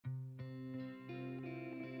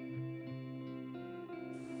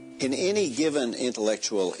In any given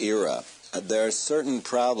intellectual era, there are certain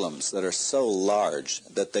problems that are so large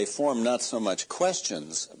that they form not so much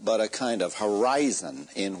questions, but a kind of horizon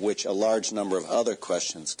in which a large number of other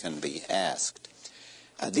questions can be asked.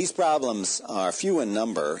 These problems are few in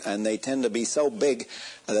number, and they tend to be so big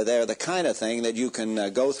that they're the kind of thing that you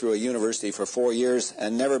can go through a university for 4 years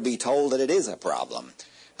and never be told that it is a problem.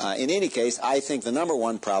 In any case, I think the number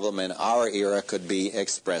one problem in our era could be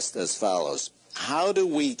expressed as follows. How do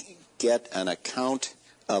we get an account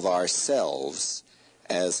of ourselves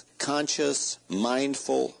as conscious,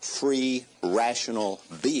 mindful, free, rational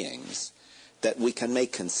beings that we can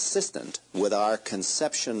make consistent with our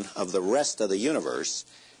conception of the rest of the universe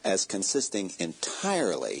as consisting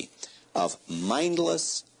entirely of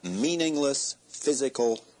mindless, meaningless,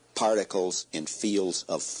 physical particles in fields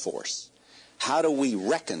of force? How do we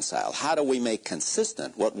reconcile, how do we make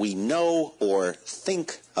consistent what we know or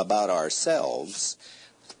think about ourselves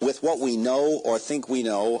with what we know or think we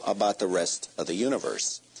know about the rest of the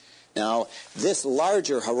universe? Now, this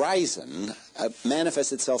larger horizon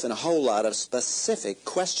manifests itself in a whole lot of specific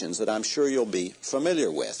questions that I'm sure you'll be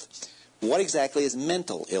familiar with. What exactly is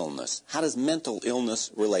mental illness? How does mental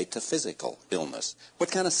illness relate to physical illness?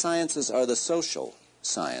 What kind of sciences are the social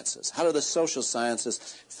sciences? How do the social sciences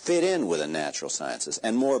fit in with the natural sciences?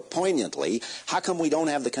 And more poignantly, how come we don't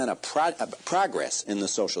have the kind of progress in the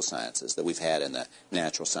social sciences that we've had in the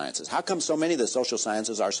natural sciences? How come so many of the social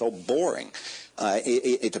sciences are so boring,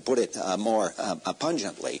 to put it more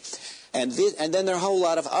pungently? And then there are a whole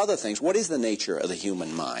lot of other things. What is the nature of the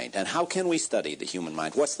human mind? And how can we study the human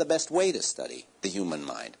mind? What's the best way to study the human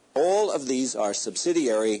mind? All of these are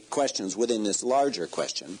subsidiary questions within this larger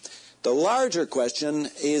question. The larger question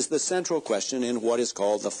is the central question in what is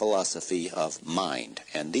called the philosophy of mind.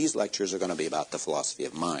 And these lectures are going to be about the philosophy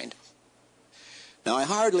of mind. Now, I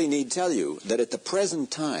hardly need tell you that at the present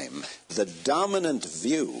time, the dominant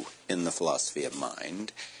view in the philosophy of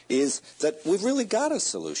mind is that we've really got a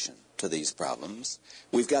solution to these problems.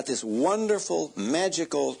 We've got this wonderful,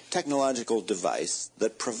 magical, technological device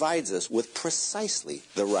that provides us with precisely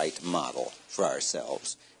the right model for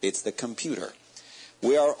ourselves. It's the computer.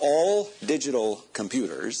 We are all digital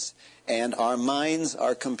computers, and our minds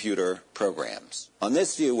are computer programs. On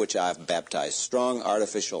this view, which I've baptized strong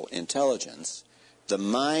artificial intelligence, the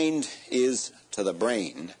mind is to the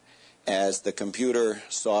brain as the computer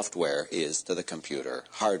software is to the computer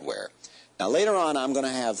hardware. Now, later on, I'm going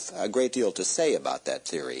to have a great deal to say about that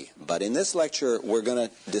theory, but in this lecture, we're going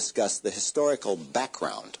to discuss the historical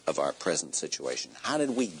background of our present situation. How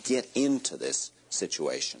did we get into this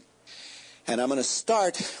situation? And I'm going to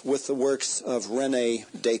start with the works of René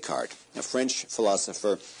Descartes, a French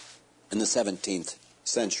philosopher in the 17th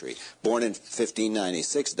century, born in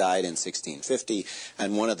 1596, died in 1650,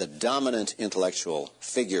 and one of the dominant intellectual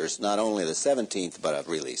figures, not only the 17th, but of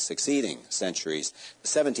really succeeding centuries. The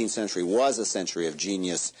 17th century was a century of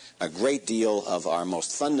genius. A great deal of our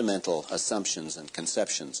most fundamental assumptions and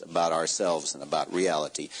conceptions about ourselves and about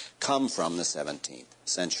reality come from the 17th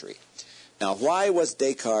century. Now, why was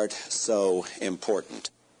Descartes so important?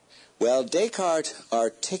 Well, Descartes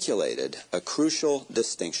articulated a crucial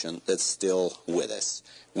distinction that's still with us.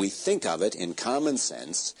 We think of it in common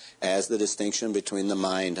sense as the distinction between the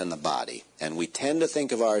mind and the body. And we tend to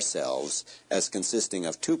think of ourselves as consisting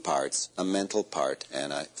of two parts, a mental part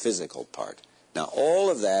and a physical part. Now, all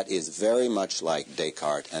of that is very much like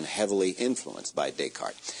Descartes and heavily influenced by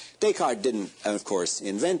Descartes. Descartes didn't, of course,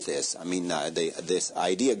 invent this. I mean, this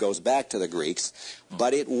idea goes back to the Greeks,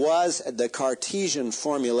 but it was the Cartesian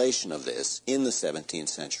formulation of this in the 17th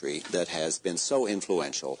century that has been so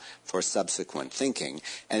influential for subsequent thinking.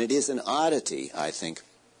 And it is an oddity, I think.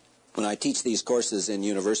 When I teach these courses in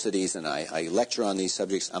universities and I lecture on these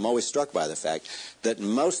subjects, I'm always struck by the fact that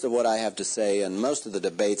most of what I have to say and most of the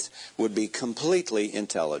debates would be completely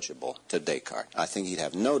intelligible to Descartes. I think he'd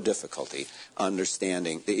have no difficulty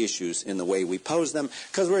understanding the issues in the way we pose them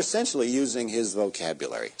because we're essentially using his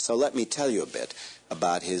vocabulary. So let me tell you a bit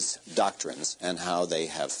about his doctrines and how they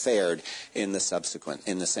have fared in the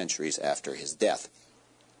centuries after his death.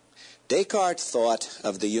 Descartes thought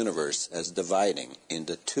of the universe as dividing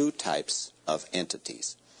into two types of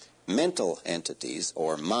entities, mental entities,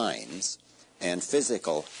 or minds, and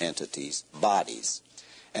physical entities, bodies.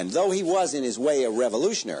 And though he was in his way a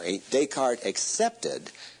revolutionary, Descartes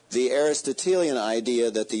accepted the Aristotelian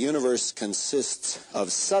idea that the universe consists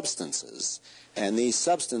of substances, and these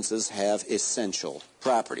substances have essential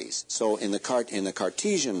properties. So in the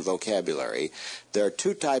Cartesian vocabulary, there are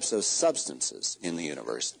two types of substances in the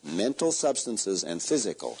universe, mental substances and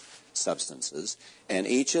physical substances, and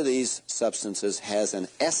each of these substances has an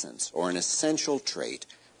essence or an essential trait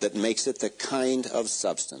that makes it the kind of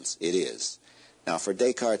substance it is. Now, for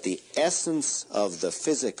Descartes, the essence of the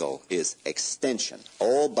physical is extension.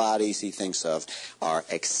 All bodies, he thinks of, are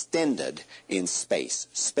extended in space.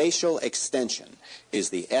 Spatial extension is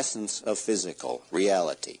the essence of physical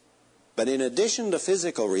reality. But in addition to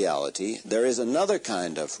physical reality, there is another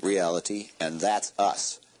kind of reality, and that's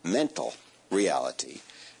us, mental reality.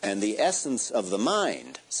 And the essence of the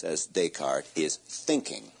mind, says Descartes, is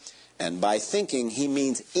thinking. And by thinking, he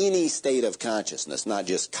means any state of consciousness, not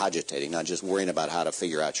just cogitating, not just worrying about how to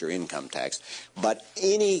figure out your income tax, but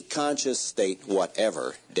any conscious state,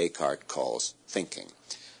 whatever Descartes calls thinking.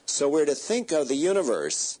 So we're to think of the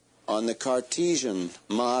universe on the Cartesian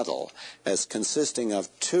model as consisting of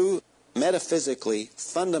two metaphysically,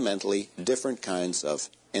 fundamentally different kinds of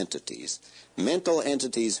entities. Mental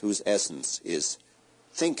entities whose essence is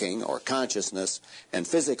thinking or consciousness, and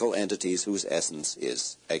physical entities whose essence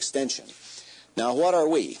is extension. Now, what are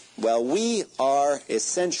we? Well, we are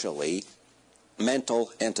essentially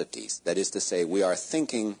mental entities. That is to say, we are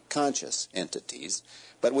thinking, conscious entities,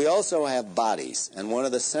 but we also have bodies. And one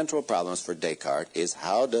of the central problems for Descartes is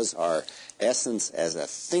how does our essence as a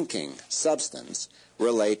thinking substance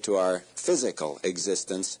relate to our physical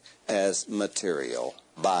existence as material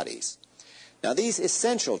bodies? Now, these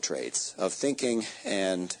essential traits of thinking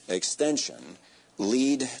and extension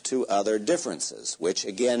lead to other differences, which,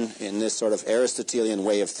 again, in this sort of Aristotelian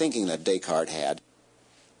way of thinking that Descartes had,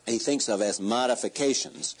 he thinks of as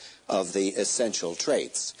modifications of the essential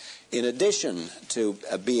traits. In addition to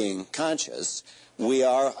being conscious, we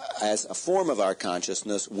are, as a form of our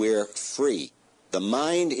consciousness, we're free. The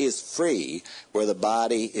mind is free where the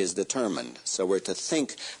body is determined. So we're to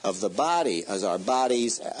think of the body as our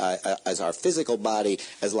bodies, as our physical body,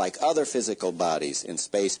 as like other physical bodies in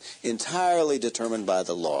space, entirely determined by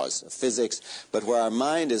the laws of physics. But where our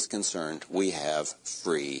mind is concerned, we have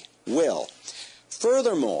free will.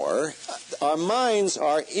 Furthermore, our minds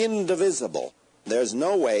are indivisible. There's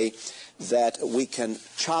no way that we can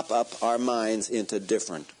chop up our minds into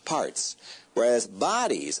different parts. Whereas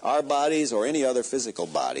bodies, our bodies or any other physical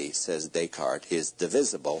body, says Descartes, is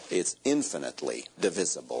divisible. It's infinitely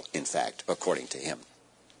divisible, in fact, according to him.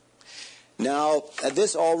 Now,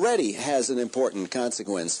 this already has an important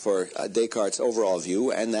consequence for Descartes' overall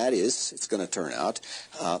view, and that is, it's going to turn out,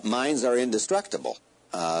 minds are indestructible.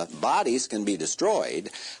 Bodies can be destroyed,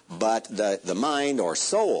 but the mind or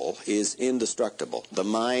soul is indestructible. The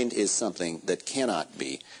mind is something that cannot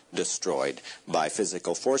be destroyed by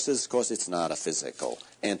physical forces because it's not a physical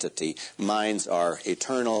entity. Minds are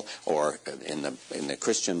eternal, or in the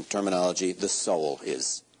Christian terminology, the soul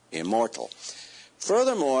is immortal.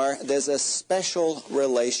 Furthermore, there's a special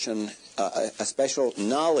relation, a special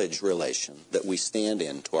knowledge relation that we stand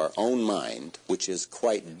in to our own mind, which is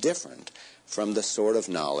quite different from the sort of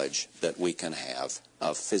knowledge that we can have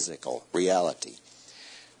of physical reality.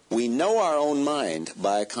 We know our own mind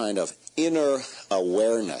by a kind of inner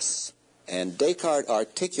awareness, and Descartes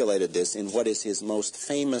articulated this in what is his most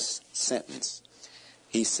famous sentence.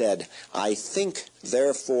 He said, "I think,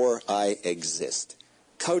 therefore I exist.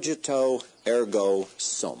 Cogito ergo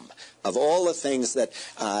sum." Of all the things that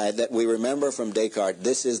we remember from Descartes,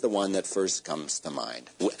 this is the one that first comes to mind.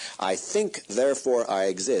 I think, therefore I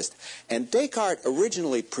exist. And Descartes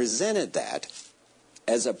originally presented that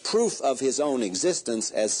as a proof of his own existence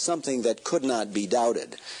as something that could not be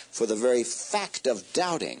doubted. For the very fact of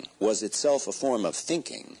doubting was itself a form of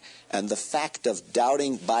thinking, and the fact of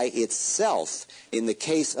doubting by itself, in the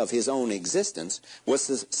case of his own existence,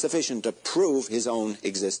 was sufficient to prove his own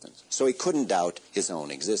existence. So he couldn't doubt his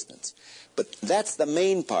own existence. But that's the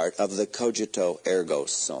main part of the cogito ergo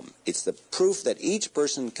sum. It's the proof that each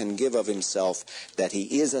person can give of himself that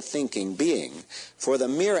he is a thinking being. For the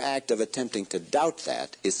mere act of attempting to doubt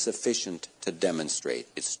that is sufficient to demonstrate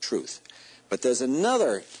its truth. But there's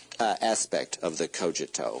another aspect of the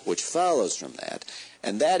cogito which follows from that,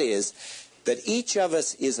 and that is that each of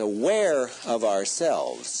us is aware of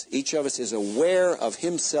ourselves. Each of us is aware of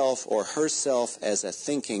himself or herself as a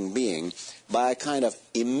thinking being by a kind of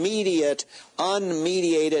immediate,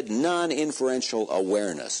 unmediated, non-inferential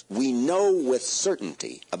awareness. We know with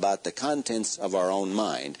certainty about the contents of our own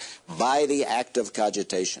mind by the act of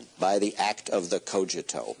cogitation, by the act of the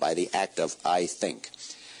cogito, by the act of I think.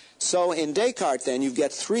 So in Descartes, then, you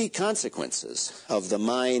get three consequences of the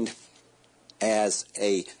mind as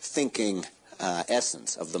a thinking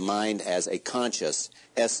essence, of the mind as a conscious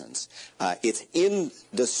essence. It's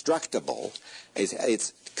indestructible,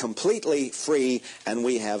 it's completely free, and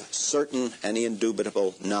we have certain and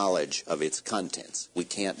indubitable knowledge of its contents. We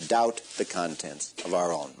can't doubt the contents of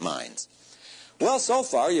our own minds. Well, so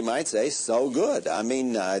far, you might say, so good. I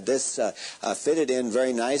mean, this fitted in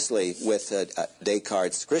very nicely with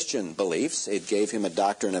Descartes' Christian beliefs. It gave him a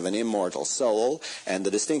doctrine of an immortal soul, and the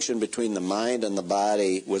distinction between the mind and the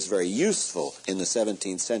body was very useful in the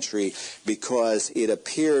 17th century because it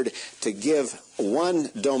appeared to give one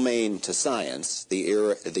domain to science,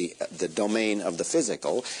 the domain of the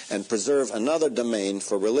physical, and preserve another domain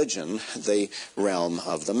for religion, the realm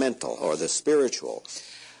of the mental or the spiritual.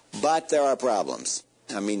 But there are problems.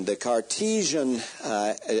 I mean, the Cartesian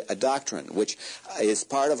doctrine, which is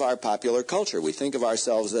part of our popular culture. We think of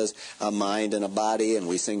ourselves as a mind and a body, and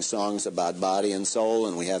we sing songs about body and soul,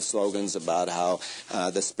 and we have slogans about how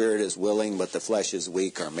the spirit is willing but the flesh is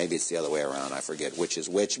weak, or maybe it's the other way around. I forget which is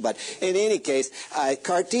which. But in any case,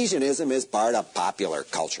 Cartesianism is part of popular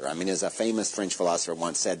culture. I mean, as a famous French philosopher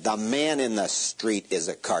once said, the man in the street is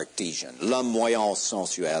a Cartesian. L'homme moyen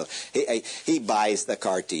sensuel. He buys the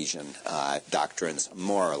Cartesian doctrines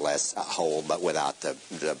more or less whole, but without the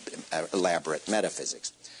elaborate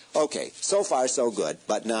metaphysics. Okay, so far so good,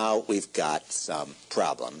 but now we've got some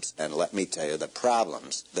problems, and let me tell you the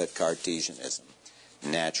problems that Cartesianism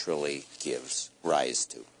naturally gives rise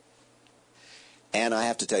to. And I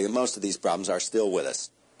have to tell you, most of these problems are still with us.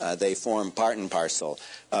 They form part and parcel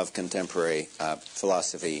of contemporary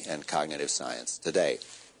philosophy and cognitive science today.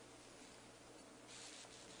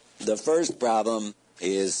 The first problem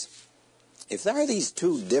is, if there are these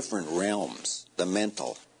two different realms, the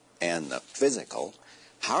mental and the physical,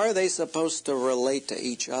 how are they supposed to relate to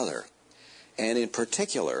each other? And in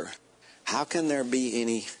particular, how can there be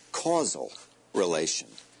any causal relation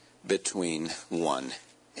between one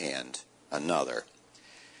and another?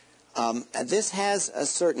 This has a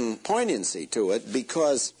certain poignancy to it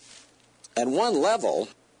because at one level,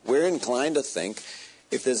 we're inclined to think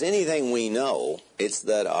if there's anything we know, it's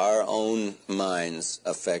that our own minds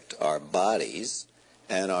affect our bodies,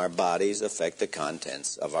 and our bodies affect the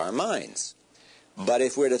contents of our minds. But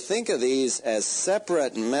if we're to think of these as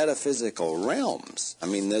separate metaphysical realms, I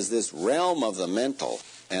mean, there's this realm of the mental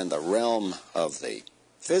and the realm of the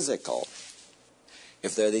physical.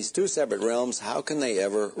 If there are these two separate realms, how can they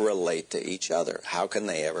ever relate to each other? How can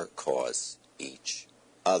they ever cause each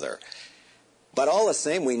other? But all the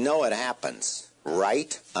same, we know it happens.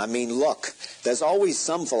 Right? I mean, look, there's always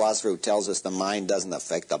some philosopher who tells us the mind doesn't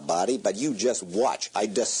affect the body, but you just watch. I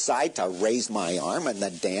decide to raise my arm and the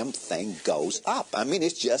damn thing goes up. I mean,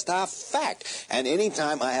 it's just a fact. And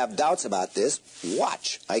anytime I have doubts about this,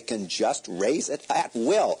 watch. I can just raise it at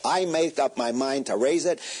will. I make up my mind to raise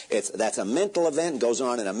it. That's a mental event, goes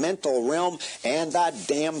on in a mental realm, and that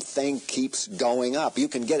damn thing keeps going up. You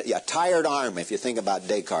can get a tired arm if you think about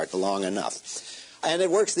Descartes long enough. And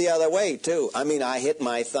it works the other way, too. I mean, I hit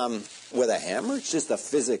my thumb with a hammer. It's just a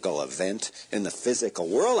physical event in the physical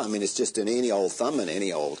world. I mean, it's just an any old thumb and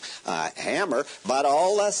any old hammer. But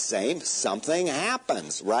all the same, something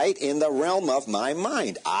happens, right, in the realm of my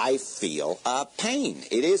mind. I feel a pain.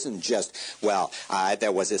 It isn't just, well,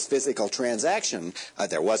 there was this physical transaction.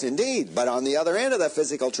 There was indeed. But on the other end of the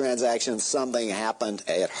physical transaction, something happened.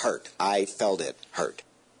 It hurt. I felt it hurt.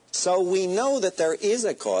 So we know that there is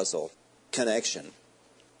a causal connection.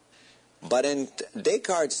 But in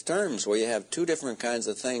Descartes' terms, where you have two different kinds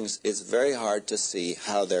of things, it's very hard to see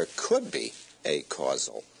how there could be a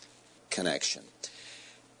causal connection.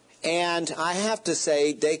 And I have to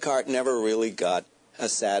say, Descartes never really got a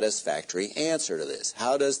satisfactory answer to this.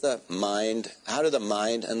 How do the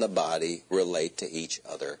mind and the body relate to each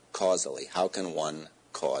other causally? How can one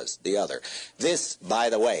cause the other? This, by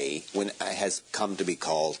the way, has come to be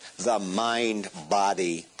called the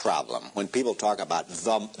mind-body problem. When people talk about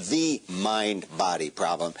the mind-body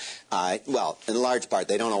problem, well, in large part,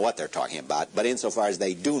 they don't know what they're talking about, but insofar as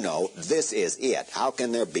they do know, this is it. How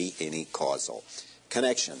can there be any causal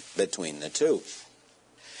connection between the two?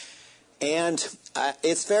 And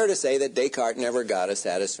it's fair to say that Descartes never got a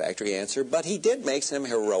satisfactory answer, but he did make some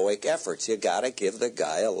heroic efforts. You got to give the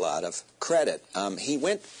guy a lot of credit. He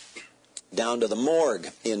went down to the morgue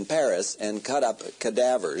in Paris and cut up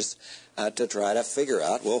cadavers to try to figure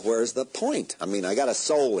out, well, where's the point? I mean, I got a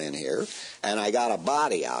soul in here, and I got a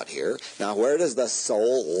body out here. Now, where does the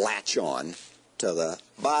soul latch on to the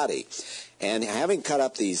body? And having cut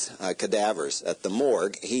up these cadavers at the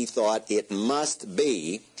morgue, he thought it must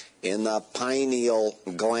be in the pineal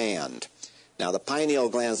gland. Now, the pineal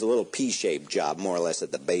gland is a little pea-shaped job, more or less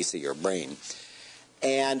at the base of your brain.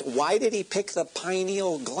 And why did he pick the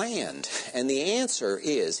pineal gland? And the answer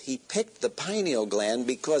is he picked the pineal gland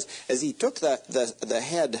because as he took the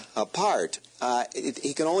head apart,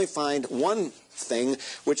 he could only find one thing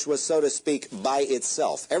which was, so to speak, by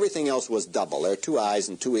itself. Everything else was double. There are 2 eyes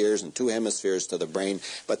and 2 ears and 2 hemispheres to the brain,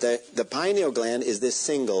 but the pineal gland is this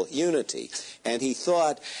single unity. And he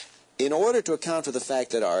thought, in order to account for the fact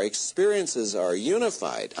that our experiences are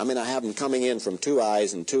unified, I mean, I have them coming in from 2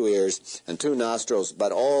 eyes and 2 ears and 2 nostrils,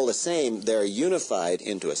 but all the same, they're unified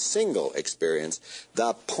into a single experience.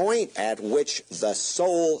 The point at which the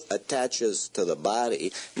soul attaches to the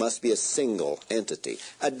body must be a single entity.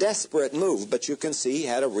 A desperate move, but you can see he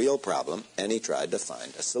had a real problem, and he tried to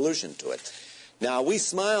find a solution to it. Now, we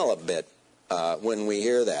smile a bit when we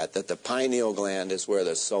hear that the pineal gland is where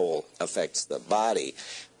the soul affects the body.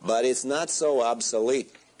 But it's not so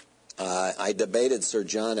obsolete. I debated Sir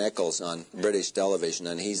John Eccles on British television,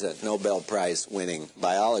 and he's a Nobel Prize-winning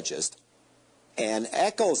biologist. And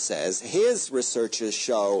Eccles says his researches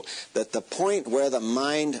show that the point where the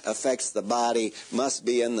mind affects the body must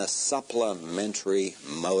be in the supplementary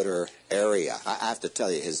motor area. I have to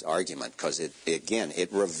tell you his argument because, it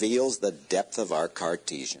reveals the depth of our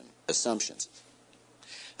Cartesian assumptions.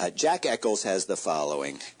 Jack Eccles has the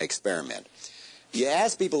following experiment. You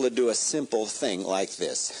ask people to do a simple thing like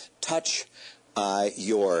this. Touch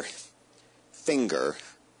your finger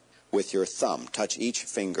with your thumb. Touch each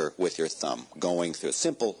finger with your thumb, going through a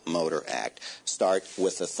simple motor act. Start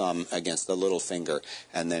with the thumb against the little finger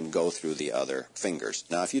and then go through the other fingers.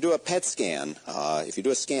 Now, if you do a PET scan, if you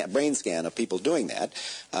do a brain scan of people doing that,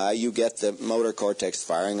 you get the motor cortex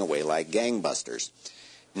firing away like gangbusters.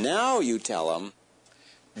 Now you tell them,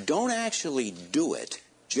 don't actually do it,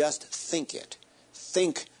 just think it.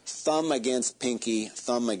 Think thumb against pinky,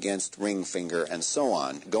 thumb against ring finger, and so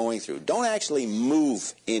on, going through. Don't actually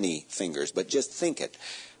move any fingers, but just think it.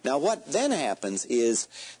 Now, what then happens is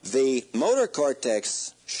the motor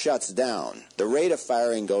cortex shuts down. The rate of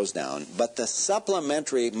firing goes down, but the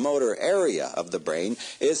supplementary motor area of the brain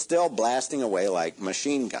is still blasting away like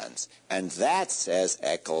machine guns. And that, says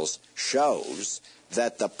Eccles, shows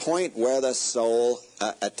that the point where the soul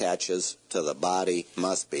attaches to the body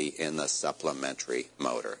must be in the supplementary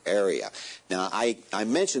motor area. Now, I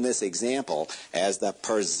mention this example as the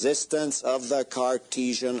persistence of the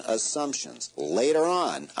Cartesian assumptions. Later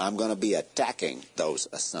on, I'm going to be attacking those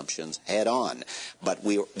assumptions head on. But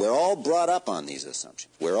we're all brought up on these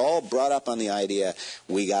assumptions. We're all brought up on the idea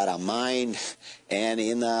we got a mind, and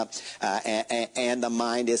the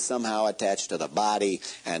mind is somehow attached to the body,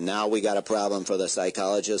 and now we got a problem for the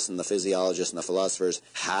psychologists and the physiologists and the philosophers.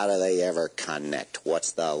 How do they ever connect?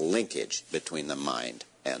 What's the linkage between the mind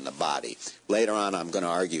and the body? Later on, I'm going to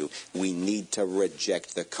argue we need to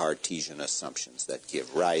reject the Cartesian assumptions that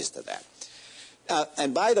give rise to that.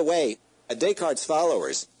 And by the way, Descartes'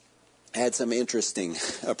 followers had some interesting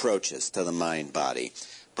approaches to the mind-body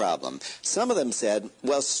problem. Some of them said,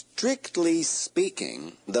 well, strictly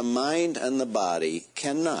speaking, the mind and the body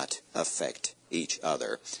cannot affect each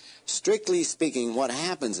other. Strictly speaking, what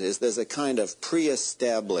happens is there's a kind of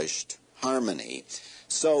pre-established harmony.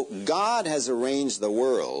 So God has arranged the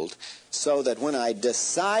world so that when I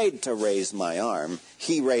decide to raise my arm,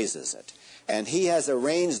 he raises it. And he has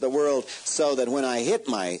arranged the world so that when I hit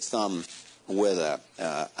my thumb with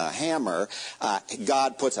a hammer,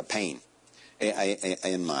 God puts a pain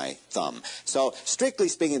in my thumb. So, strictly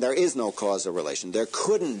speaking, there is no causal relation. There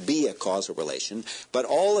couldn't be a causal relation, but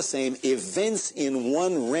all the same, events in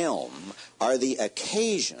one realm are the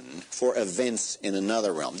occasion for events in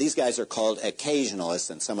another realm. These guys are called occasionalists,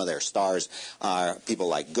 and some of their stars are people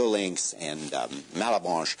like Goulinx and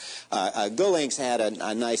Malebranche. Goulinx had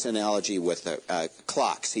a nice analogy with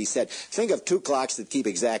clocks. He said, think of 2 clocks that keep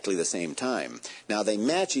exactly the same time. Now, they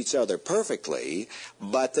match each other perfectly,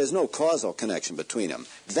 but there's no causal connection between them.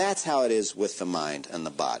 That's how it is with the mind and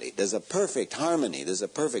the body. There's a perfect harmony. There's a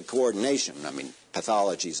perfect coordination. I mean,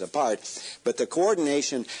 pathologies apart, but the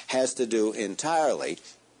coordination has to do entirely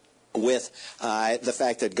with the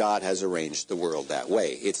fact that God has arranged the world that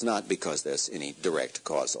way. It's not because there's any direct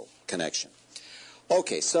causal connection.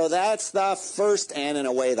 Okay, so that's the first and, in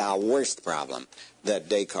a way, the worst problem that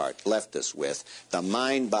Descartes left us with, the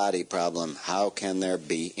mind-body problem. How can there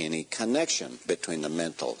be any connection between the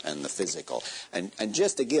mental and the physical? And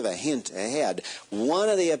just to give a hint ahead, one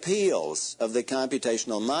of the appeals of the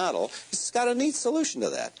computational model is it's got a neat solution to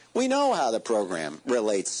that. We know how the program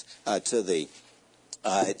relates to the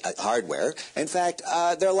hardware. In fact,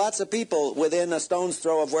 there are lots of people within a stone's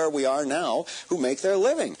throw of where we are now who make their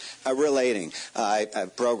living relating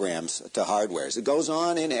programs to hardwares. It goes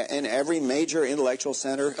on in every major intellectual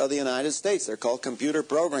center of the United States. They're called computer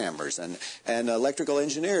programmers and electrical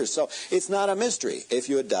engineers. So it's not a mystery if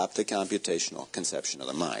you adopt the computational conception of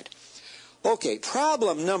the mind. Okay,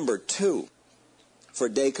 problem number 2 for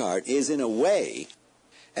Descartes is in a way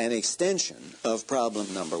an extension of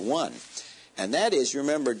problem number 1. And that is, you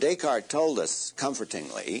remember, Descartes told us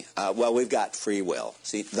comfortingly, well, we've got free will.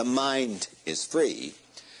 See, the mind is free.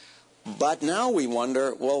 But now we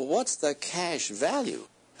wonder, well, what's the cash value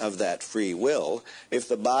of that free will if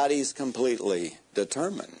the body's completely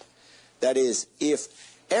determined? That is,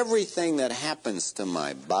 if everything that happens to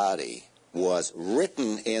my body was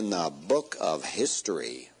written in the book of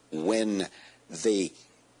history when the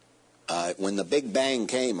Big Bang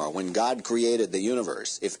came, or when God created the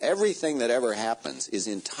universe, if everything that ever happens is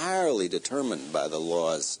entirely determined by the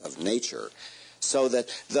laws of nature, so that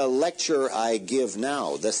the lecture I give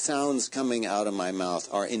now, the sounds coming out of my mouth,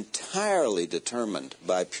 are entirely determined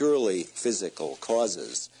by purely physical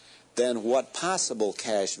causes, then what possible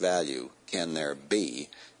cash value can there be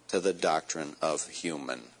to the doctrine of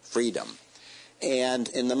human freedom? And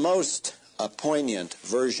in the most poignant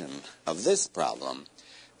version of this problem,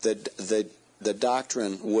 the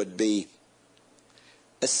doctrine would be,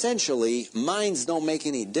 essentially, minds don't make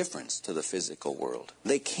any difference to the physical world.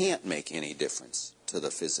 They can't make any difference to the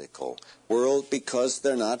physical world because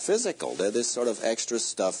they're not physical. They're this sort of extra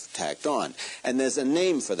stuff tacked on. And there's a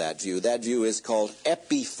name for that view. That view is called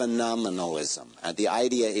epiphenomenalism. And the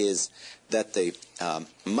idea is that the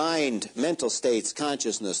mind, mental states,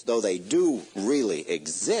 consciousness, though they do really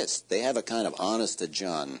exist, they have a kind of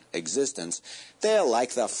honest-to-John existence. They're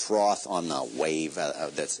like the froth on the wave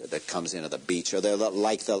that comes into the beach, or they're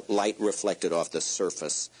like the light reflected off the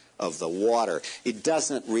surface of the water. It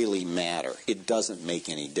doesn't really matter. It doesn't make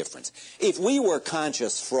any difference. If we were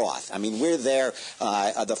conscious froth, I mean, we're there,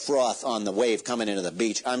 the froth on the wave coming into the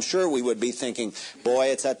beach, I'm sure we would be thinking, boy,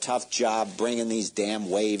 it's a tough job bringing these damn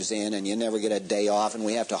waves in, and you never get a day off, and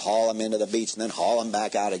we have to haul them into the beach and then haul them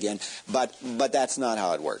back out again. But that's not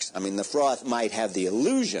how it works. I mean, the froth might have the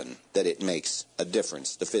illusion that it makes a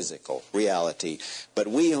difference to physical reality, but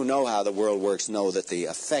we who know how the world works know that the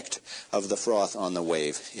effect of the froth on the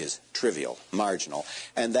wave is trivial, marginal,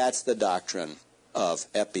 and that's the doctrine of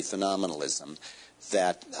epiphenomenalism,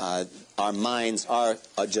 that our minds are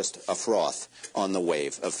just a froth on the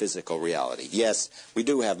wave of physical reality. Yes, we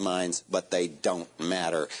do have minds, but they don't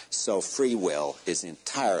matter, so free will is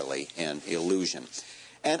entirely an illusion.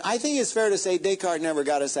 And I think it's fair to say Descartes never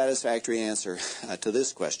got a satisfactory answer to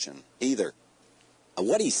this question either.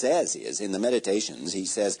 What he says is, in the Meditations, he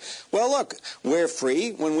says, well, look, we're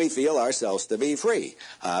free when we feel ourselves to be free.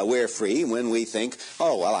 We're free when we think,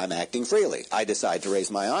 oh, well, I'm acting freely. I decide to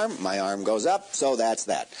raise my arm goes up, so that's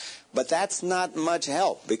that. But that's not much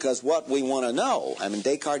help, because what we want to know, I mean,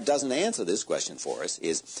 Descartes doesn't answer this question for us,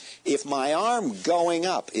 is if my arm going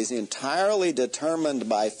up is entirely determined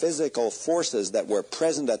by physical forces that were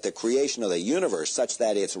present at the creation of the universe, such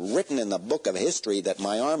that it's written in the book of history that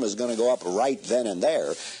my arm is going to go up right then and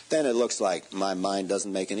there, then it looks like my mind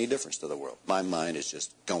doesn't make any difference to the world. My mind is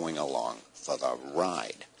just going along for the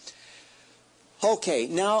ride. Okay,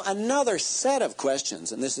 now another set of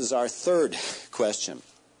questions, and this is our third question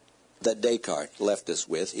that Descartes left us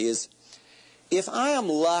with, is if I am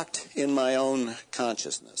locked in my own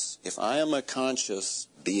consciousness, if I am a conscious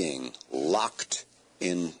being locked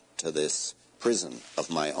into this prison of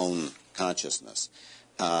my own consciousness,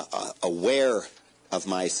 aware of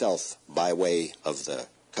myself by way of the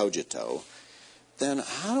cogito, then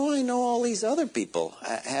how do I know all these other people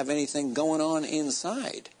have anything going on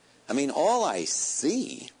inside? I mean, all I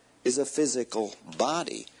see is a physical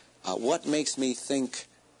body. What makes me think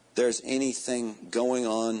there's anything going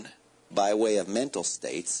on by way of mental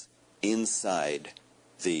states inside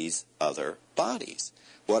these other bodies?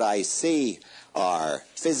 What I see are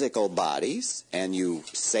physical bodies, and you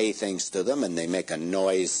say things to them, and they make a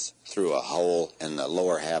noise through a hole in the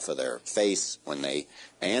lower half of their face when they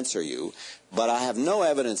answer you, but I have no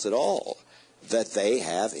evidence at all that they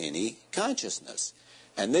have any consciousness.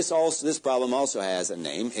 And this problem also has a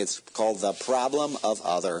name. It's called the problem of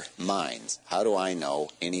other minds. How do I know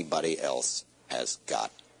anybody else has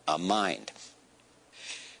got a mind?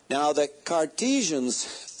 Now, the Cartesians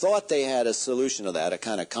thought they had a solution to that, a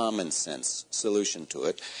kind of common sense solution to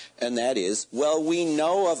it, and that is, well, we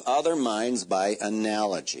know of other minds by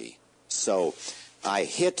analogy. So I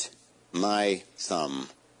hit my thumb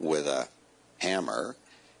with a hammer,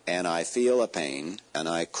 and I feel a pain, and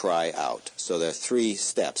I cry out. So there are 3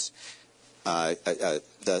 steps.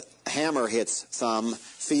 The hammer hits thumb,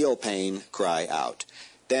 feel pain, cry out.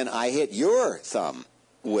 Then I hit your thumb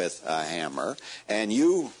with a hammer, and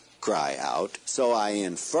you cry out. So I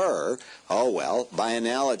infer, oh well, by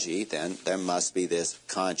analogy, then there must be this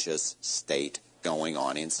conscious state going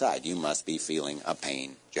on inside. You must be feeling a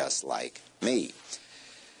pain just like me.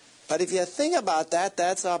 But if you think about that,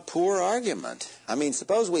 that's a poor argument. I mean,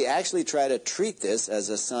 suppose we actually try to treat this as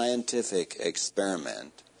a scientific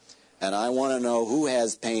experiment, and I want to know who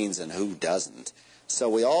has pains and who doesn't. So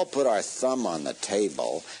we all put our thumb on the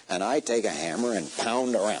table, and I take a hammer and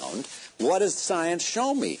pound around. What does science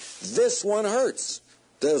show me? This one hurts.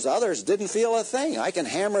 Those others didn't feel a thing. I can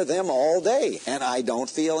hammer them all day, and I don't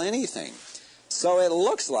feel anything. So it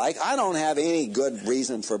looks like I don't have any good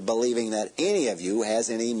reason for believing that any of you has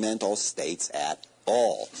any mental states at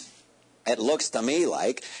all. It looks to me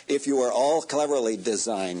like if you were all cleverly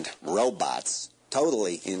designed robots,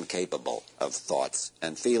 totally incapable of thoughts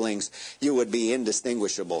and feelings, you would be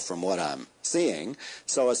indistinguishable from what I'm seeing.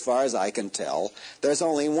 So as far as I can tell, there's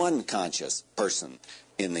only one conscious person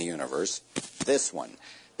in the universe, this one.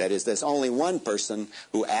 That is, there's only one person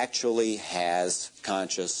who actually has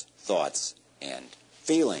conscious thoughts and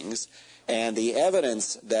feelings, and the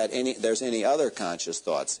evidence that there's any other conscious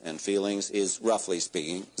thoughts and feelings is, roughly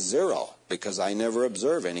speaking, 0, because I never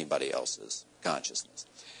observe anybody else's consciousness.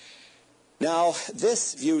 Now,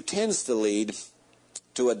 this view tends to lead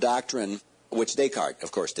to a doctrine which Descartes,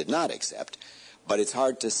 of course, did not accept, but it's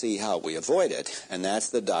hard to see how we avoid it, and that's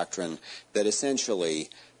the doctrine that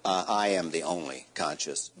essentially I am the only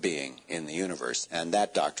conscious being in the universe, and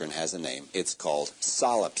that doctrine has a name. It's called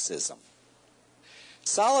solipsism.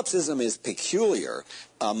 Solipsism is peculiar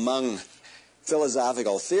among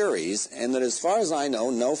philosophical theories, and that as far as I know,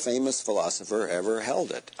 no famous philosopher ever held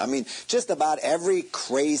it. I mean, just about every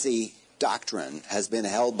crazy doctrine has been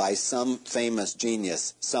held by some famous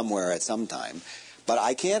genius somewhere at some time, but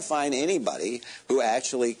I can't find anybody who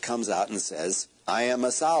actually comes out and says, I am a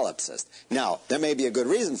solipsist. Now, there may be a good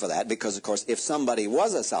reason for that, because, of course, if somebody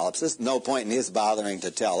was a solipsist, no point in his bothering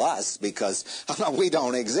to tell us, because we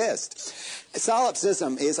don't exist.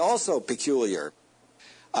 Solipsism is also peculiar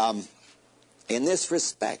in this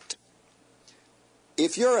respect.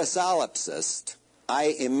 If you're a solipsist,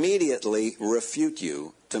 I immediately refute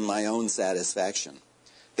you to my own satisfaction.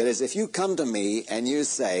 That is, if you come to me and you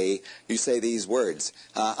say these words,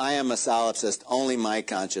 I am a solipsist, only my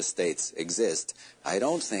conscious states exist, I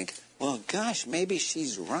don't think, well, gosh, maybe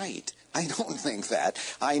she's right. I don't think that.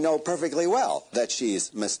 I know perfectly well that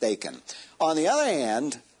she's mistaken. On the other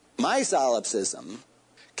hand, my solipsism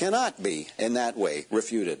cannot be in that way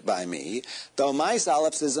refuted by me, though my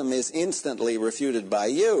solipsism is instantly refuted by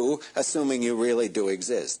you, assuming you really do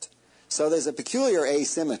exist. So there's a peculiar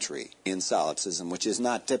asymmetry in solipsism, which is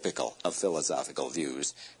not typical of philosophical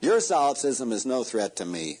views. Your solipsism is no threat to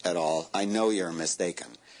me at all. I know you're mistaken.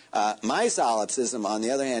 My solipsism, on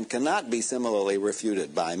the other hand, cannot be similarly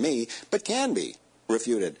refuted by me, but can be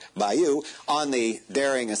refuted by you on the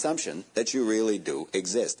daring assumption that you really do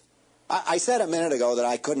exist. I said a minute ago that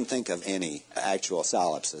I couldn't think of any actual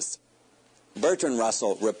solipsists. Bertrand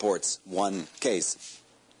Russell reports one case.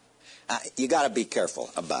 You got to be careful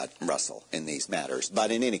about Russell in these matters,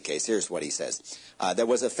 but in any case, here's what he says. There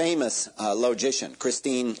was a famous logician,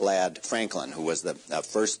 Christine Ladd Franklin, who was the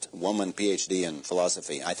first woman PhD in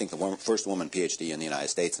philosophy, I think the first woman PhD in the United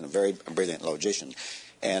States, and a very brilliant logician.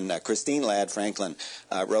 And Christine Ladd Franklin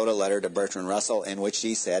wrote a letter to Bertrand Russell in which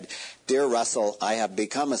she said, Dear Russell, I have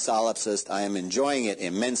become a solipsist. I am enjoying it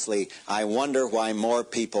immensely. I wonder why more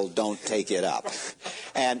people don't take it up.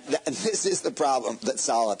 And this is the problem that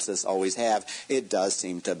solipsists always have. It does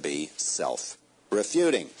seem to be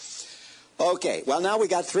self-refuting. Okay, well, now we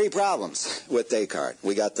got 3 problems with Descartes.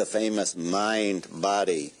 We got the famous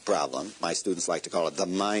mind-body problem. My students like to call it the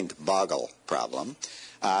mind-boggle problem.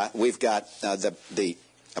 We've got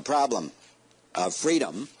a problem of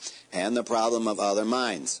freedom and the problem of other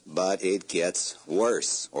minds, but it gets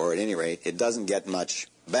worse, or at any rate, it doesn't get much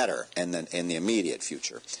better in the immediate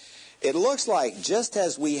future. It looks like just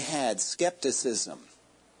as we had skepticism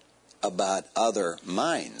about other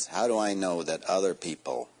minds, how do I know that other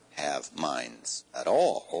people have minds at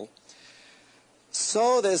all?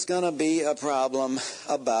 So there's going to be a problem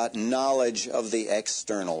about knowledge of the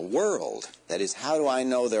external world. That is, how do I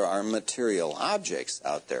know there are material objects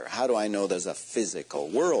out there? How do I know there's a physical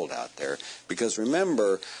world out there? Because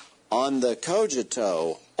remember, on the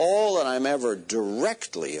cogito, all that I'm ever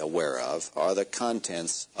directly aware of are the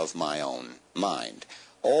contents of my own mind.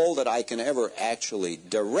 All that I can ever actually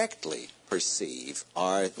directly perceive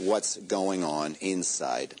are what's going on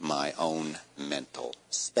inside my own mental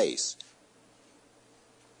space.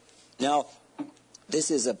 Now, this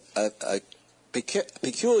is a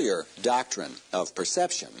peculiar doctrine of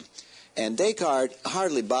perception, and Descartes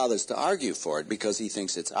hardly bothers to argue for it because he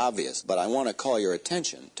thinks it's obvious, but I want to call your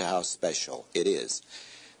attention to how special it is.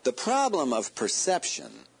 The problem of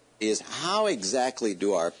perception is how exactly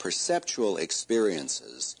do our perceptual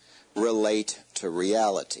experiences relate to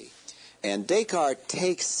reality. And Descartes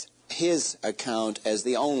takes his account as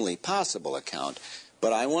the only possible account,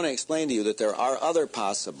 but I want to explain to you that there are other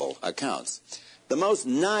possible accounts. The most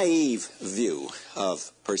naive view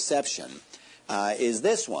of perception is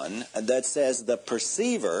this one that says the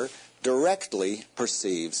perceiver directly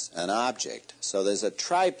perceives an object. So there's a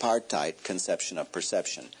tripartite conception of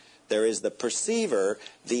perception. There is the perceiver,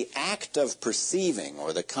 the act of perceiving,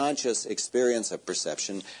 or the conscious experience of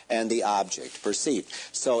perception, and the object perceived.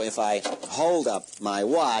 So if I hold up my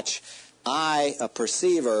watch, I, a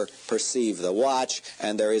perceiver, perceive the watch,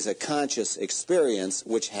 and there is a conscious experience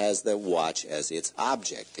which has the watch as its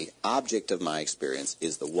object. The object of my experience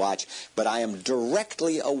is the watch, but I am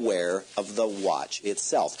directly aware of the watch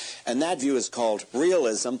itself. And that view is called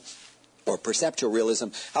realism, or perceptual realism.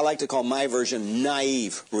 I like to call my version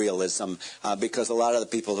naive realism because a lot of the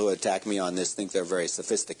people who attack me on this think they're very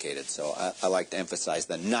sophisticated. So I like to emphasize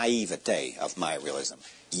the naivete of my realism.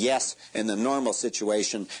 Yes, in the normal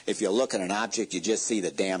situation, if you look at an object, you just see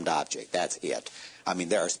the damned object. That's it. I mean,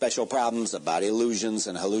 there are special problems about illusions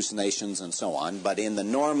and hallucinations and so on, but in the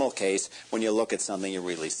normal case, when you look at something, you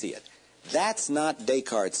really see it. That's not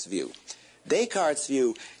Descartes' view. Descartes'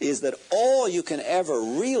 view is that all you can ever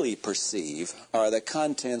really perceive are the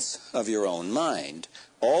contents of your own mind.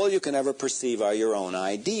 All you can ever perceive are your own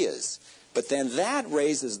ideas. But then that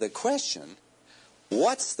raises the question,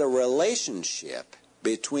 what's the relationship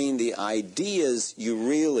between the ideas you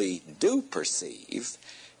really do perceive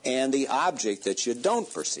and the object that you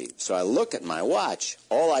don't perceive? So I look at my watch,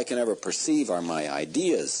 all I can ever perceive are my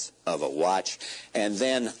ideas of a watch, and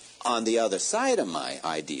then on the other side of my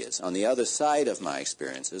ideas, on the other side of my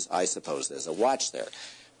experiences, I suppose there's a watch there.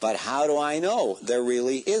 But how do I know there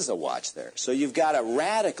really is a watch there? So you've got a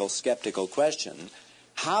radical skeptical question.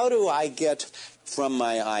 How do I get from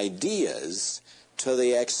my ideas to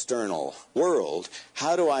the external world?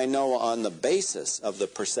 How do I know on the basis of the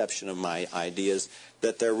perception of my ideas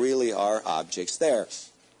that there really are objects there?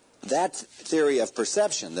 That theory of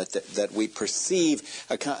perception, that we perceive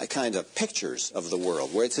a kind of pictures of the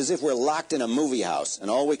world, where it's as if we're locked in a movie house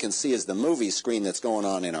and all we can see is the movie screen that's going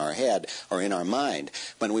on in our head or in our mind.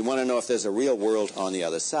 When we want to know if there's a real world on the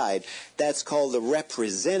other side, that's called the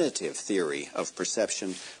representative theory of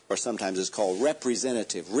perception, or sometimes it's called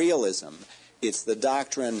representative realism. It's the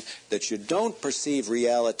doctrine that you don't perceive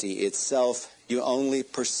reality itself, you only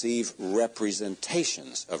perceive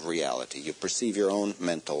representations of reality. You perceive your own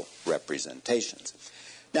mental representations.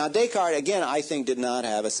 Now, Descartes, again, I think did not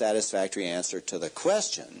have a satisfactory answer to the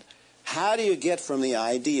question, how do you get from the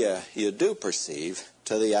idea you do perceive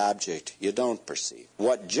to the object you don't perceive?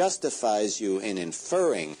 What justifies you in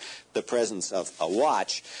inferring the presence of a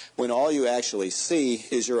watch when all you actually see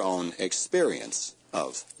is your own experience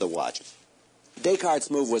of the watch? Descartes'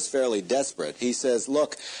 move was fairly desperate. He says,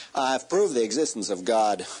 look, I've proved the existence of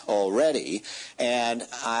God already, and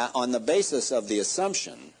on the basis of the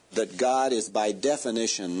assumption that God is by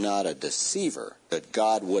definition not a deceiver, that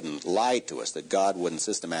God wouldn't lie to us, that God wouldn't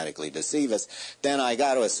systematically deceive us, then I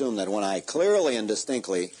got to assume that when I clearly and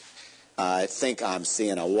distinctly think I'm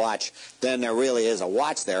seeing a watch, then there really is a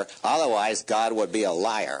watch there. Otherwise, God would be a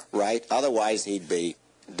liar, right? Otherwise, he'd be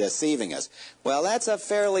deceiving us. Well, that's a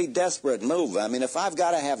fairly desperate move. I mean, if I've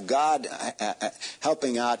got to have God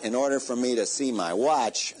helping out in order for me to see my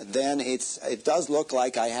watch, then it does look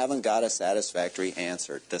like I haven't got a satisfactory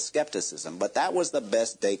answer to skepticism. But that was the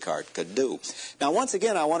best Descartes could do. Now, once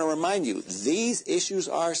again, I want to remind you, these issues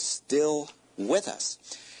are still with us.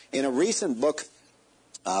 In a recent book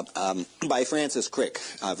by Francis Crick,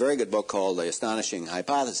 a very good book called The Astonishing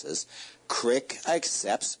Hypothesis, Crick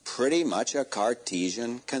accepts pretty much a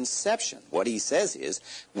Cartesian conception. What he says is,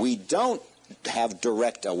 we don't have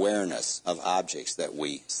direct awareness of objects that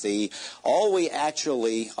we see. All we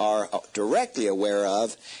actually are directly aware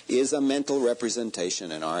of is a mental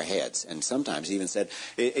representation in our heads. And sometimes he even said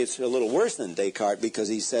it's a little worse than Descartes, because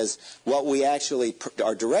he says what we actually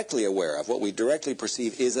are directly aware of, what we directly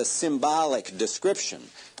perceive, is a symbolic description.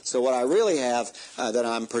 So what I really have that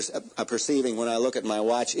I'm perceiving when I look at my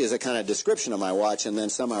watch is a kind of description of my watch, and then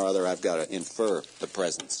somehow or other I've got to infer the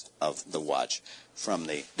presence of the watch from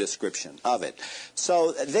the description of it.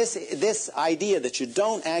 So this idea that you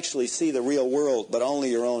don't actually see the real world but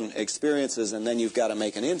only your own experiences, and then you've got to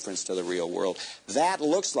make an inference to the real world, that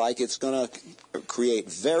looks like it's going to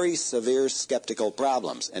create very severe skeptical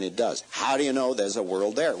problems, and it does. How do you know there's a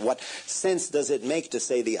world there? What sense does it make to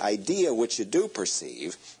say the idea which you do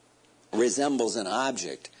perceive resembles an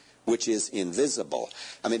object which is invisible?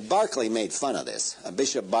 I mean, Berkeley made fun of this.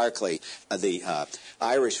 Bishop Berkeley, the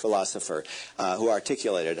Irish philosopher who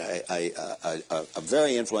articulated a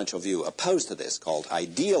very influential view opposed to this called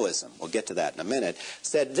idealism, we'll get to that in a minute,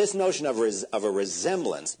 said this notion of a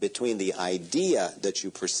resemblance between the idea that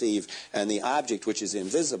you perceive and the object which is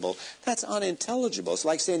invisible, that's unintelligible. It's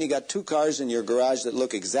like saying you got two cars in your garage that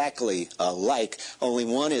look exactly alike, only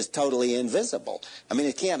one is totally invisible. I mean,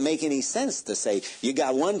 it can't make any sense to say you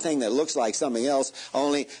got one thing that looks like something else,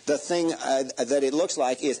 only the thing that it looks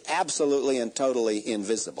like is absolutely and totally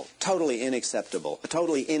invisible, totally unacceptable,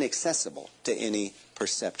 totally inaccessible to any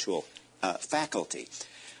perceptual faculty.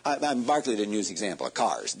 Berkeley didn't use the example of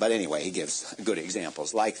cars, but anyway, he gives good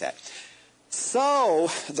examples like that. So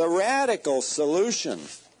the radical solution,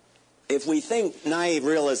 if we think naive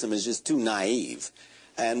realism is just too naive,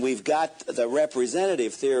 and we've got the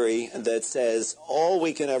representative theory that says all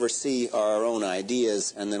we can ever see are our own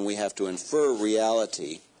ideas, and then we have to infer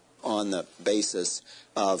reality on the basis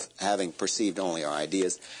of having perceived only our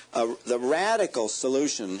ideas. The radical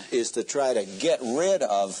solution is to try to get rid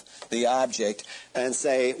of the object and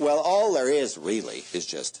say, well, all there is really is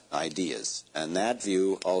just ideas. And that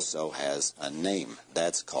view also has a name.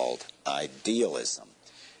 That's called idealism.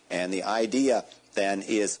 And the idea then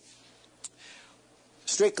is,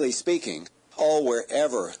 strictly speaking, all we're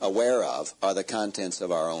ever aware of are the contents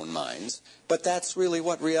of our own minds. But that's really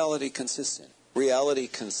what reality consists in. Reality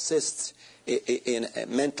consists in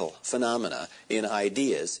mental phenomena, in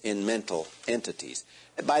ideas, in mental entities.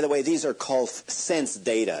 By the way, these are called sense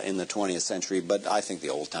data in the 20th century, but I think the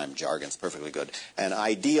old-time jargon's perfectly good. And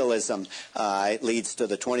idealism leads to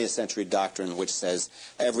the 20th century doctrine which says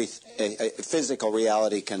physical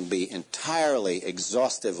reality can be entirely,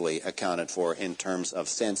 exhaustively accounted for in terms of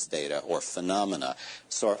sense data or phenomena.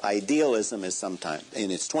 So idealism is sometimes, in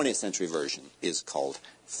its 20th century version, is called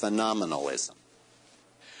phenomenalism.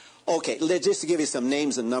 Okay, just to give you some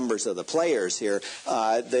names and numbers of the players here,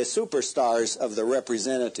 the superstars of the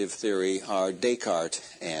representative theory are Descartes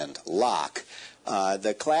and Locke.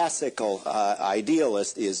 The classical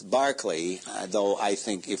idealist is Berkeley, though I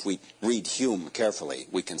think if we read Hume carefully,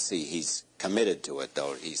 we can see he's committed to it,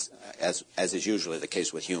 though he's, as is usually the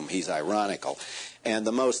case with Hume, he's ironical. And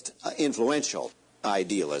the most influential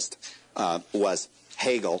idealist was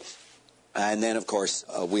Hegel. And then, of course,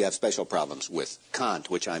 we have special problems with Kant,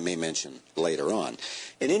 which I may mention later on.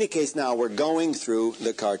 In any case, now we're going through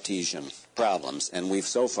the Cartesian problems, and we've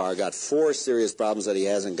so far got 4 serious problems that he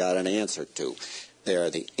hasn't got an answer to. They are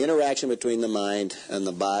the interaction between the mind and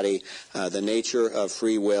the body, the nature of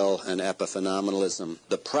free will and epiphenomenalism,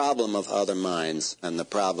 the problem of other minds, and the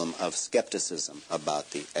problem of skepticism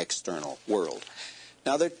about the external world.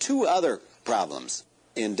 Now, there are 2 other problems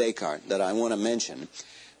in Descartes that I want to mention.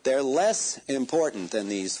 They're less important than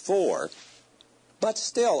these 4, but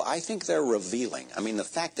still, I think they're revealing. I mean, the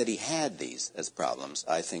fact that he had these as problems,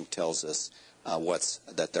 I think, tells us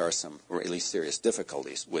that there are some really serious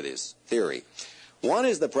difficulties with his theory. One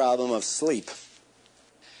is the problem of sleep.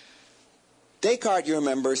 Descartes, you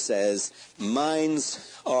remember, says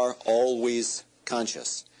minds are always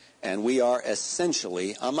conscious, and we are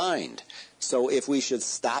essentially a mind. So if we should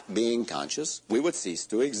stop being conscious, we would cease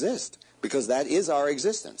to exist, because that is our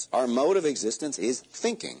existence. Our mode of existence is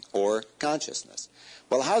thinking or consciousness.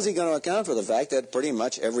 Well, how's he going to account for the fact that pretty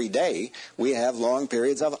much every day we have long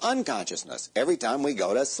periods of unconsciousness every time we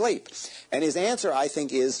go to sleep? And his answer, I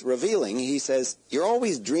think, is revealing. He says, you're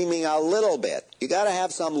always dreaming a little bit. You got to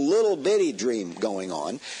have some little bitty dream going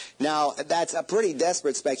on. Now, that's a pretty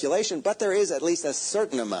desperate speculation, but there is at least a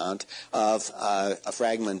certain amount of a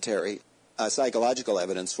fragmentary psychological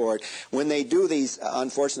evidence for it. When they do these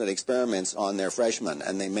unfortunate experiments on their freshmen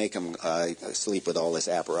and they make them sleep with all this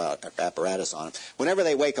apparatus on them, whenever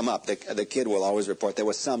they wake them up, the kid will always report there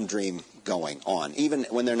was some dream going on. Even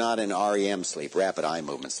when they're not in REM sleep, rapid eye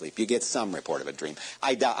movement sleep, you get some report of a dream.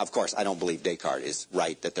 Of course, I don't believe Descartes is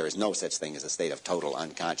right that there is no such thing as a state of total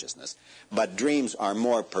unconsciousness. But dreams are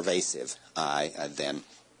more pervasive than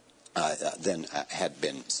had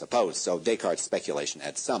been supposed. So Descartes' speculation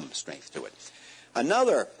had some strength to it.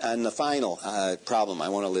 Another, and the final problem I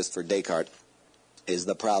want to list for Descartes is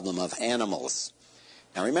the problem of animals.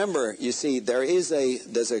 Now remember, you see, there's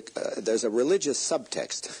a religious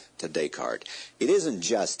subtext to Descartes. It isn't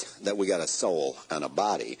just that we got a soul and a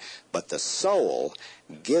body, but the soul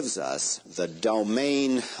gives us the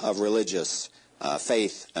domain of religious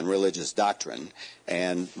faith and religious doctrine,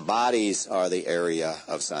 and bodies are the area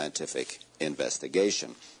of scientific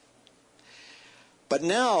investigation. But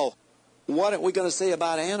now, what are we going to say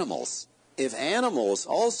about animals? If animals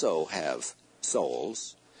also have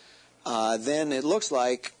souls, then it looks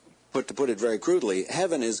like, to put it very crudely,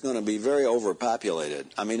 heaven is going to be very overpopulated.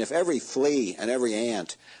 I mean, if every flea and every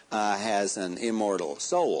ant has an immortal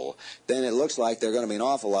soul, then it looks like there are going to be an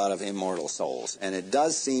awful lot of immortal souls. And it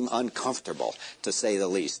does seem uncomfortable, to say the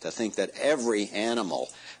least, to think that every animal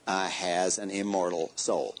has an immortal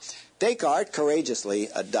soul. Descartes courageously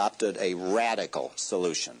adopted a radical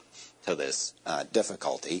solution to this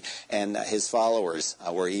difficulty, and his followers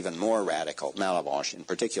were even more radical, Malebranche in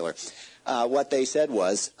particular. What they said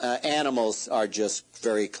was, animals are just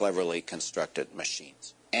very cleverly constructed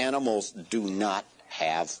machines. Animals do not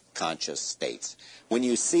have conscious states. When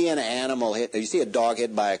you see an animal hit, you see a dog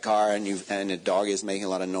hit by a car, and the dog is making a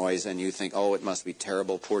lot of noise, and you think, oh, it must be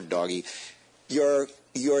terrible, poor doggy. Your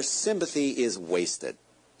sympathy is wasted,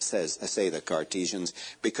 say the Cartesians,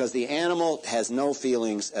 because the animal has no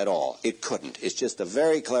feelings at all. It couldn't. It's just a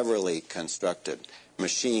very cleverly constructed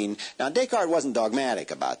machine. Now, Descartes wasn't dogmatic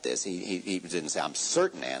about this. He didn't say, I'm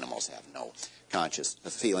certain animals have no conscious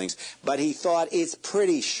feelings, but he thought it's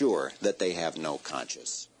pretty sure that they have no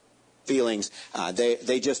conscious feelings.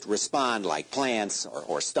 They just respond like plants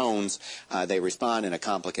or stones. They respond in a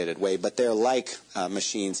complicated way, but they're like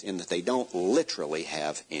machines in that they don't literally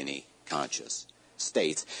have any conscious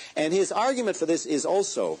states. And his argument for this is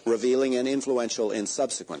also revealing and influential in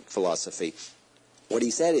subsequent philosophy. What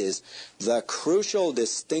he said is, the crucial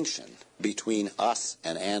distinction between us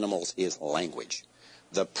and animals is language.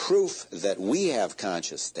 The proof that we have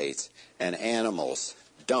conscious states and animals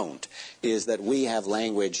don't is that we have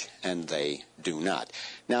language and they do not.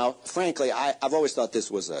 Now, frankly, I've always thought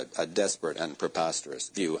this was a desperate and preposterous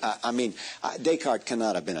view. I mean, Descartes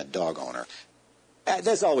cannot have been a dog owner.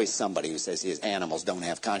 There's always somebody who says his animals don't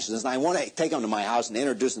have consciousness, and I want to take them to my house and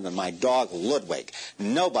introduce them to my dog, Ludwig.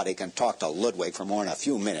 Nobody can talk to Ludwig for more than a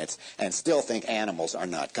few minutes and still think animals are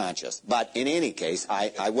not conscious. But in any case,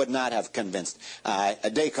 I would not have convinced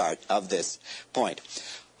Descartes of this point.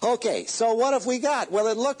 Okay, so what have we got? Well,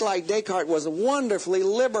 it looked like Descartes was wonderfully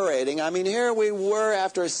liberating. I mean, here we were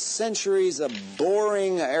after centuries of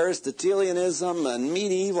boring Aristotelianism, and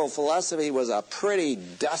medieval philosophy was a pretty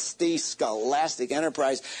dusty, scholastic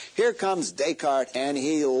enterprise. Here comes Descartes, and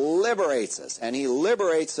he liberates us. And he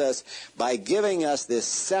liberates us by giving us this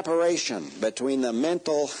separation between the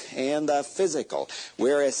mental and the physical.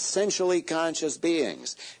 We're essentially conscious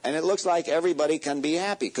beings. And it looks like everybody can be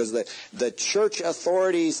happy, because the church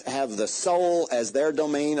authorities have the soul as their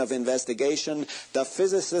domain of investigation. The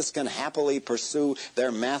physicists can happily pursue their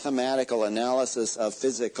mathematical analysis of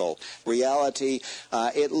physical reality.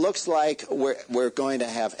 It looks like we're going to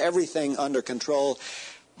have everything under control,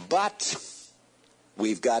 but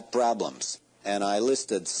we've got problems. And I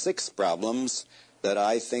listed 6 problems that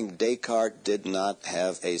I think Descartes did not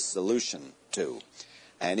have a solution to.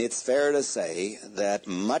 And it's fair to say that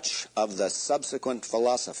much of the subsequent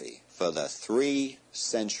philosophy for the 3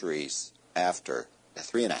 centuries after,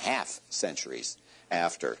 3.5 centuries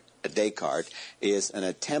after Descartes, is an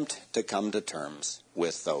attempt to come to terms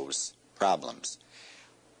with those problems.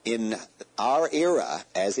 In our era,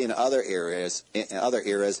 as in other eras,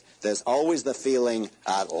 there's always the feeling,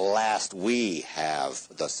 at last we have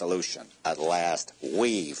the solution. At last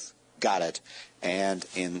we've got it. And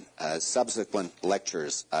in subsequent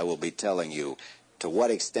lectures, I will be telling you to what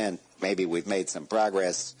extent maybe we've made some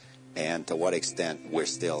progress, and to what extent we're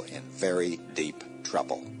still in very deep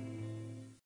trouble.